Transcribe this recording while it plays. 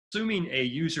Assuming a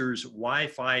user's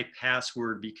Wi-Fi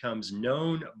password becomes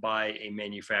known by a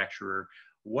manufacturer,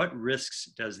 what risks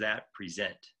does that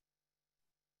present?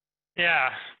 Yeah,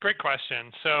 great question.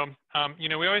 So,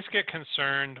 we always get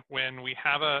concerned when we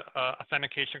have a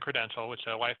authentication credential, which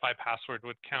a Wi-Fi password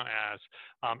would count as,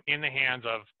 in the hands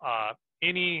of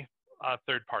any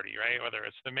third party, right? Whether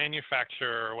it's the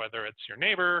manufacturer, whether it's your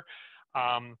neighbor,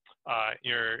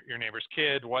 your neighbor's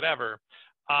kid, whatever.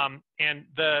 And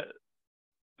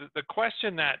the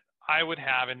question that I would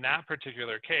have in that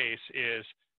particular case is,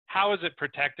 how is it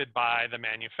protected by the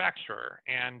manufacturer,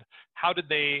 and how did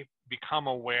they become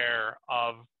aware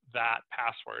of that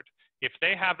password? If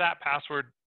they have that password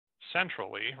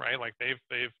centrally, right, like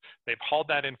they've hauled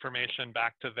that information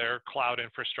back to their cloud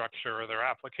infrastructure or their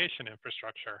application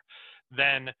infrastructure,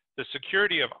 then the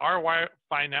security of our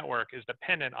Wi-Fi network is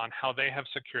dependent on how they have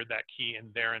secured that key in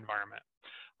their environment.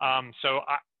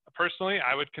 Personally,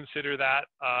 I would consider that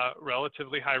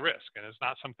relatively high risk, and it's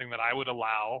not something that I would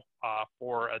allow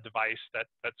for a device that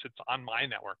sits on my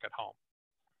network at home.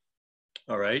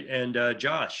 All right, and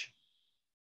Josh.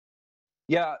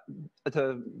 Yeah,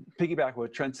 to piggyback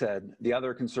what Trent said, the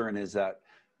other concern is that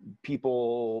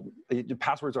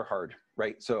passwords are hard,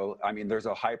 right? So, I mean, there's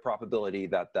a high probability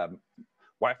that the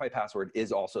Wi-Fi password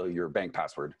is also your bank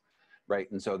password,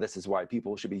 right? And so this is why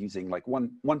people should be using like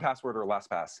one password or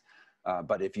LastPass.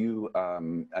 But if you,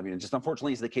 it just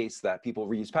unfortunately is the case that people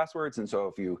reuse passwords. And so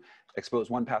if you expose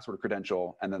one password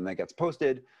credential and then that gets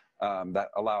posted, that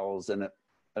allows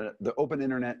the open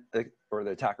internet or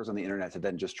the attackers on the internet to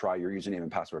then just try your username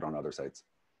and password on other sites.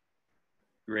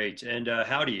 Great. And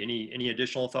Howdy, any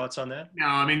additional thoughts on that? No,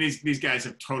 I mean, these guys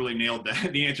have totally nailed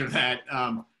the answer to that.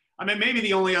 Maybe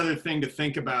the only other thing to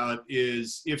think about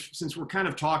is since we're kind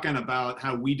of talking about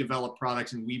how we develop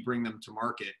products and we bring them to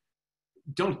market,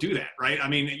 don't do that, right? I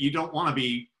mean, you don't want to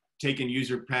be taking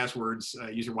user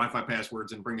Wi-Fi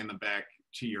passwords and bringing them back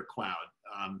to your cloud.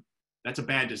 That's a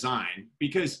bad design,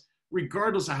 because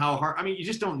regardless of how hard, you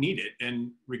just don't need it.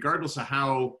 And regardless of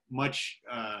how much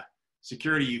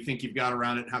security you think you've got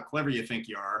around it, how clever you think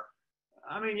you are,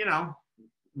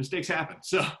 mistakes happen.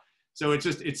 So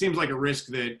it seems like a risk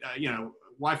that,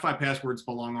 Wi-Fi passwords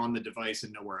belong on the device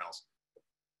and nowhere else.